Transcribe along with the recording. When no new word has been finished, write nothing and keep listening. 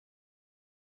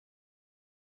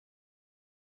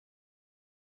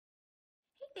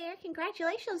there,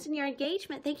 congratulations on your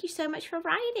engagement. Thank you so much for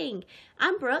writing.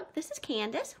 I'm Brooke, this is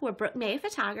Candace. We're Brooke Mayo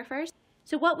photographers.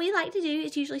 So what we like to do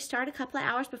is usually start a couple of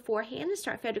hours beforehand and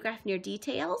start photographing your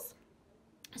details.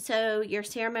 So your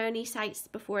ceremony sites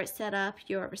before it's set up,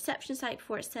 your reception site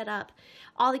before it's set up,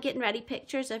 all the getting ready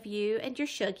pictures of you and your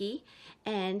Shuggy,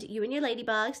 and you and your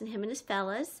ladybugs, and him and his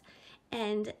fellas,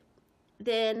 and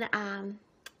then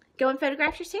go and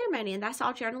photograph your ceremony, and that's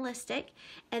all journalistic.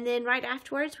 And then right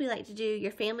afterwards, we like to do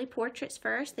your family portraits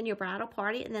first, then your bridal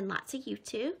party, and then lots of you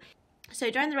two. So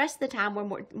during the rest of the time,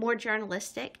 we're more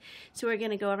journalistic. So we're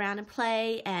going to go around and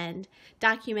play and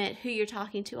document who you're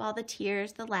talking to, all the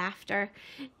tears, the laughter,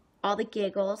 all the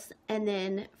giggles. And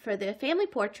then for the family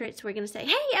portraits, we're going to say,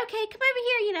 hey, okay, come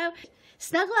over here,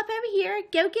 snuggle up over here,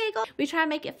 go giggle. We try to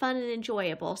make it fun and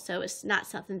enjoyable, so it's not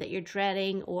something that you're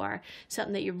dreading or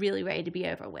something that you're really ready to be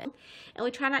over with. And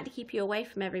we try not to keep you away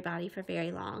from everybody for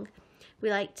very long. We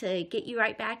like to get you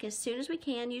right back as soon as we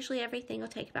can. Usually everything will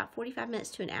take about 45 minutes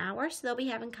to an hour, so they'll be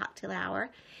having cocktail hour,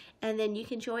 and then you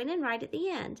can join in right at the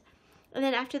end. And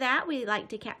then after that, we like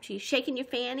to capture you shaking your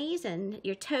fannies and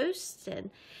your toasts and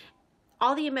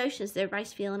all the emotions that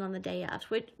everybody's feeling on the day of.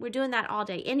 We're doing that all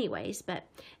day anyways, but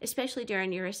especially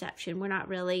during your reception, we're not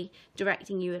really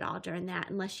directing you at all during that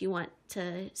unless you want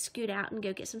to scoot out and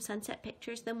go get some sunset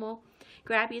pictures. Then we'll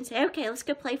grab you and say, okay, let's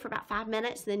go play for about 5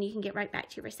 minutes, and then you can get right back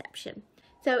to your reception.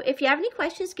 So if you have any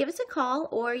questions, give us a call,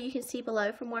 or you can see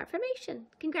below for more information.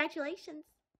 Congratulations.